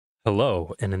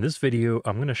Hello, and in this video,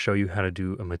 I'm going to show you how to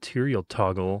do a material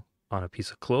toggle on a piece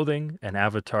of clothing, an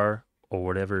avatar, or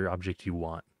whatever object you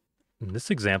want. In this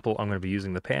example, I'm going to be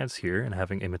using the pants here and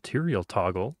having a material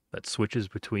toggle that switches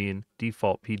between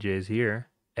default PJs here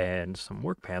and some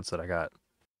work pants that I got.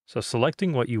 So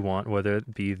selecting what you want, whether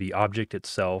it be the object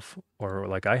itself or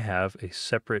like I have a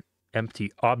separate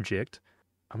empty object,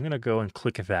 I'm going to go and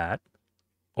click that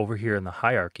over here in the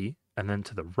hierarchy, and then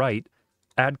to the right,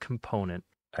 add component.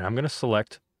 And I'm going to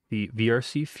select the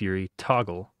VRCFury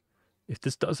toggle. If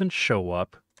this doesn't show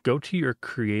up, go to your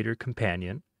creator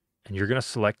companion and you're going to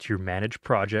select your manage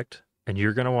project, and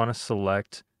you're going to want to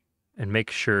select and make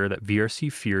sure that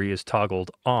VRCFury is toggled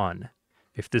on.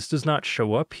 If this does not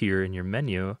show up here in your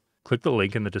menu, click the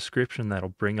link in the description that'll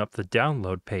bring up the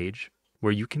download page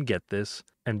where you can get this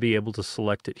and be able to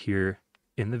select it here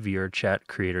in the VRChat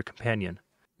creator companion.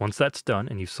 Once that's done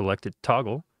and you've selected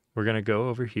toggle, we're going to go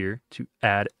over here to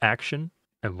add action,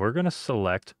 and we're going to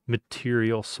select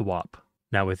material swap.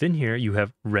 Now within here, you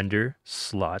have render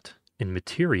slot in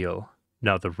material.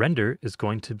 Now the render is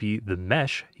going to be the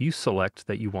mesh you select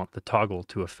that you want the toggle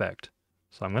to affect.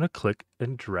 So I'm going to click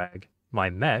and drag my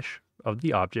mesh of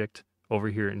the object over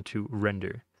here into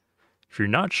render. If you're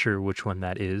not sure which one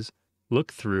that is,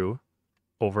 look through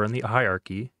over in the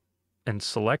hierarchy and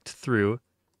select through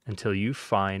until you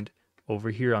find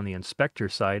over here on the inspector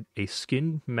side a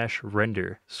skin mesh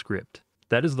render script.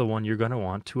 That is the one you're going to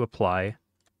want to apply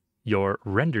your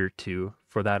render to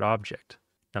for that object.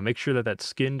 Now make sure that that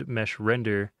skinned mesh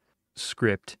render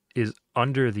script is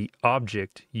under the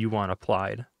object you want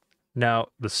applied. Now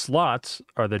the slots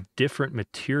are the different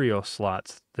material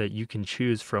slots that you can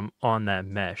choose from on that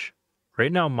mesh.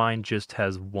 Right now mine just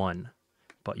has one,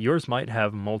 but yours might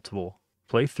have multiple.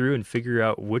 Play through and figure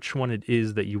out which one it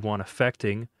is that you want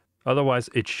affecting. Otherwise,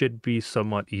 it should be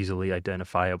somewhat easily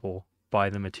identifiable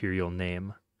by the material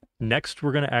name. Next,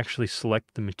 we're going to actually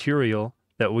select the material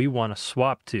that we want to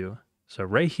swap to. So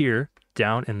right here,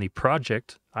 down in the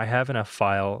project, I have in a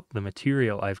file the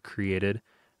material I've created,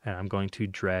 and I'm going to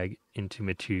drag into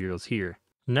materials here.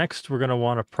 Next, we're going to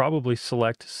want to probably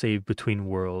select save between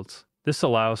worlds. This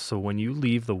allows so when you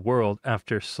leave the world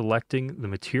after selecting the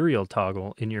material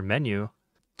toggle in your menu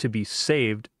to be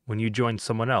saved when you join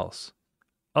someone else.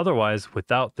 Otherwise,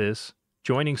 without this,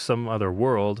 joining some other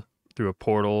world through a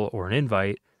portal or an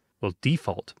invite will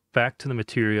default back to the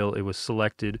material it was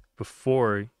selected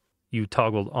before you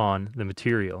toggled on the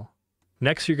material.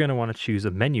 Next, you're going to want to choose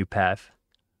a menu path.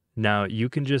 Now, you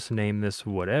can just name this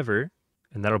whatever,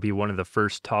 and that'll be one of the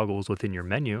first toggles within your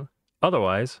menu.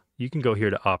 Otherwise, you can go here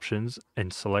to options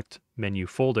and select menu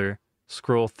folder,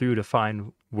 scroll through to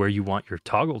find where you want your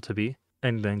toggle to be,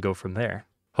 and then go from there.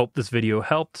 Hope this video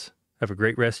helped. Have a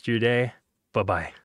great rest of your day. Bye-bye.